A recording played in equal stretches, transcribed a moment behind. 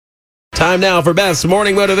Time now for Beth's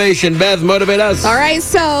Morning Motivation. Beth, motivate us. All right,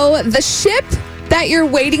 so the ship that you're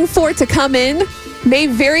waiting for to come in may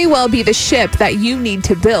very well be the ship that you need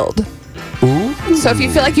to build. Ooh. So if you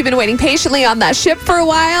feel like you've been waiting patiently on that ship for a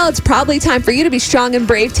while, it's probably time for you to be strong and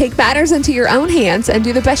brave, take matters into your own hands, and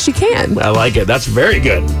do the best you can. I like it. That's very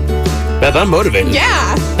good. Beth, I'm motivated.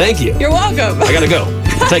 Yeah. Thank you. You're welcome. I got to go.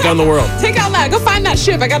 Take on the world. Take on that. Go find that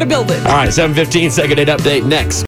ship. I got to build it. All right, 7:15, second date update next.